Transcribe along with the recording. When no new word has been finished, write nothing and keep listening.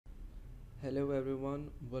Hello everyone,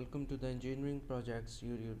 welcome to the Engineering Projects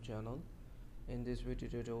YouTube channel. In this video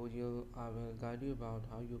tutorial, I will guide you about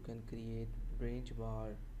how you can create range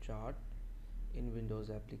bar chart in Windows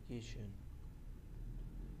application.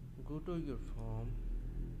 Go to your form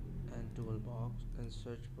and toolbox and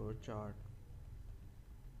search for chart.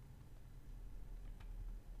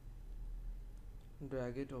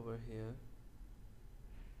 Drag it over here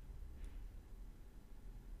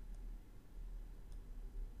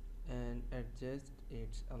and adjust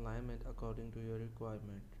its alignment according to your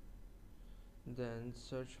requirement. Then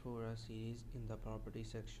search for a series in the property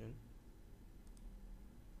section.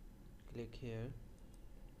 Click here.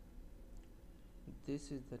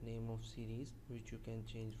 This is the name of series, which you can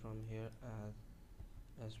change from here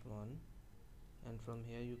as S1, and from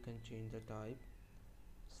here you can change the type.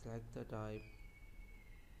 Select the type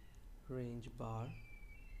range bar.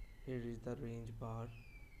 Here is the range bar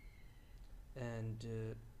and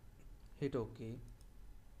hit OK.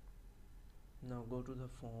 Now go to the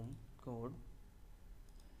form code.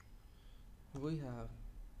 We have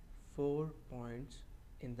 4 points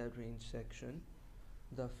in the range section.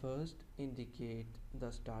 The first indicate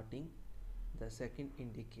the starting, the second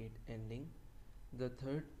indicate ending, the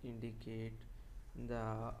third indicate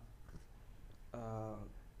the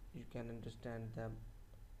you can understand them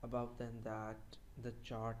above than that the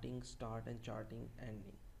charting start and charting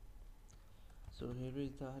ending. So here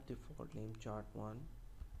is the default name chart1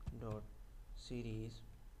 dot series.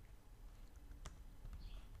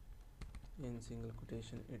 In single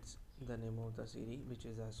quotation it's the name of the series, which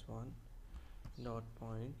is s1 dot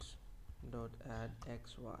points dot add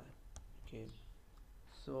xy. Okay,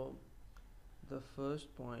 so the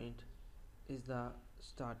first point is the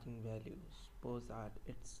starting value. Suppose that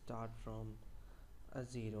it start from a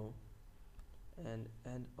 0 and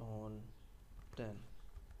end on 10.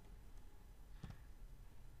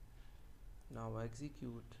 Now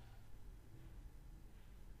execute.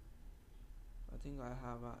 I think I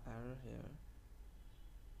have an error here.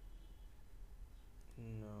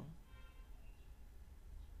 No,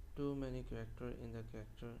 too many character in the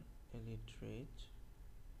character illiterate.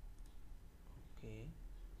 Okay,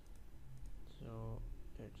 so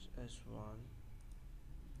it's s1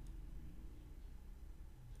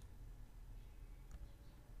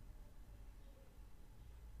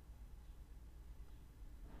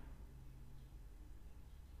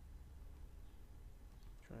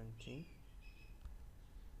 20.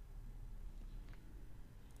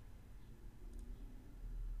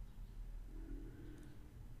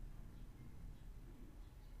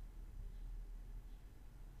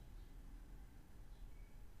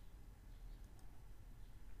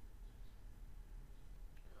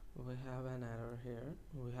 We have an error here.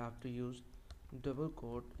 We have to use double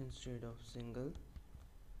quote instead of single.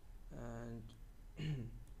 And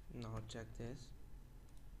now check this,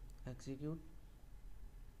 execute,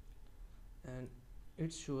 and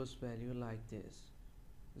it shows value like this,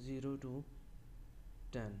 0 to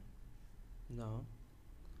 10. Now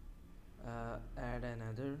add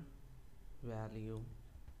another value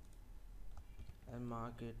and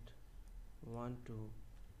mark it 1 to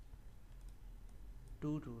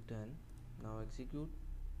 2 to 10. Now execute.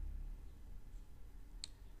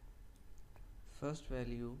 First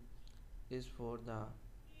value is for the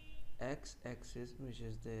x-axis, which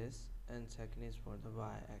is this, and second is for the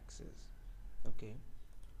y-axis. Okay,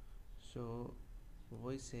 so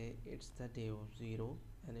we say it's the day of 0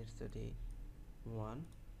 and it's the day 1,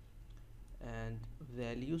 and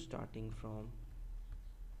value starting from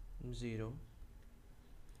 0,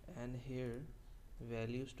 and here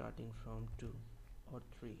value starting from 2 or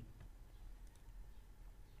 3.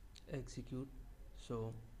 Execute.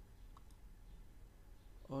 So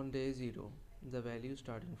on day 0 the value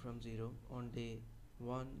starting from 0, on day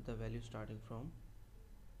 1 the value starting from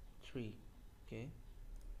 3. Okay,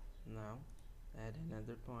 now add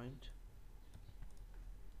another point.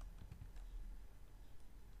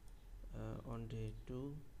 On day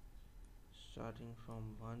 2 starting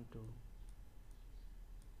from 1 to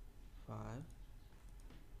 5,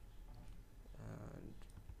 and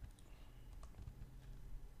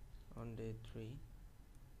on day 3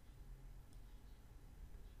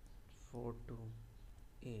 4 to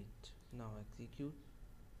 8. Now execute.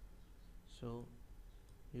 So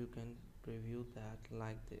you can preview that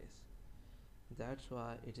like this. That's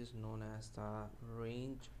why it is known as the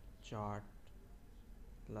range chart,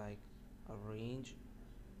 like a range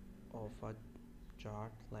of a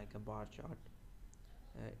chart, like a bar chart.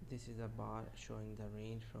 This is a bar showing the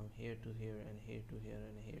range from here to here and here to here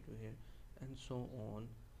and here to here and so on.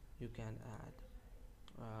 You can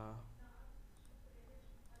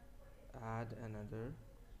add another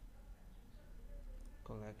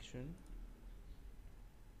collection.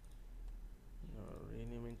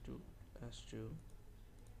 Rename it to S2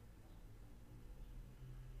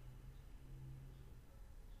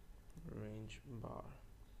 range bar.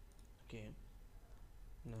 Okay,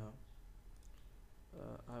 now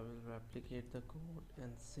I will replicate the code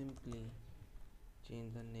and simply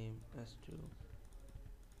change the name S2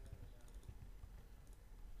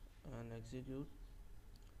 and execute.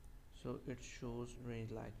 So it shows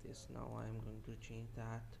range like this. Now I am going to change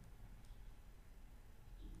that.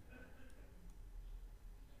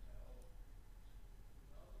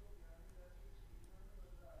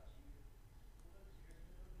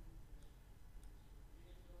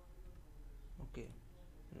 Okay,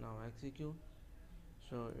 now execute.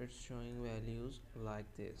 So it's showing values like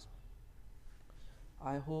this.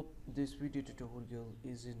 I hope this video tutorial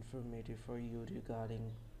is informative for you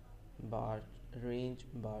regarding bar range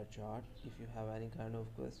bar chart. If you have any kind of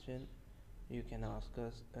question, you can ask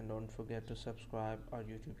us, and don't forget to subscribe our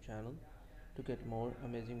YouTube channel to get more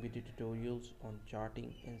amazing video tutorials on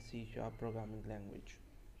charting and C# programming language.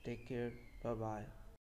 Take care. Bye bye.